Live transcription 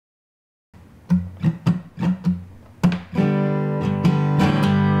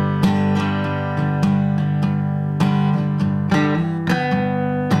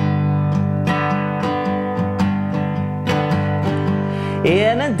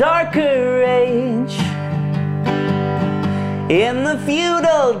darker age. In the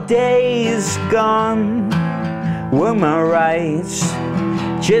feudal days gone were my rights,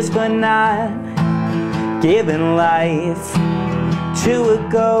 just for not giving life to a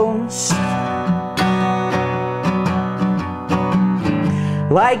ghost.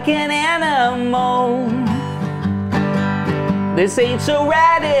 Like an animal, this ain't so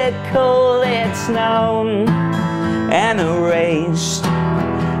radical, it's known and erased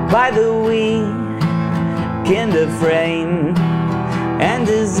by the weekend of rain and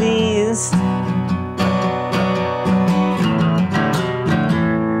disease.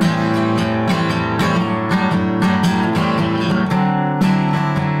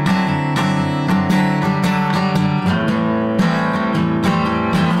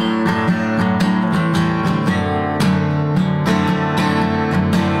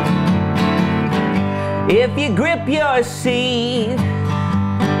 If you grip your seat,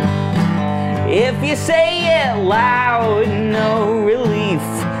 if you say it loud, no relief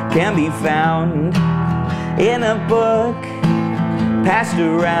can be found in a book passed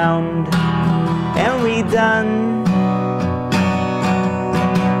around and redone.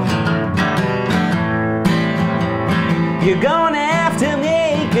 You're gonna have to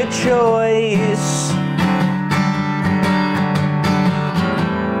make a choice.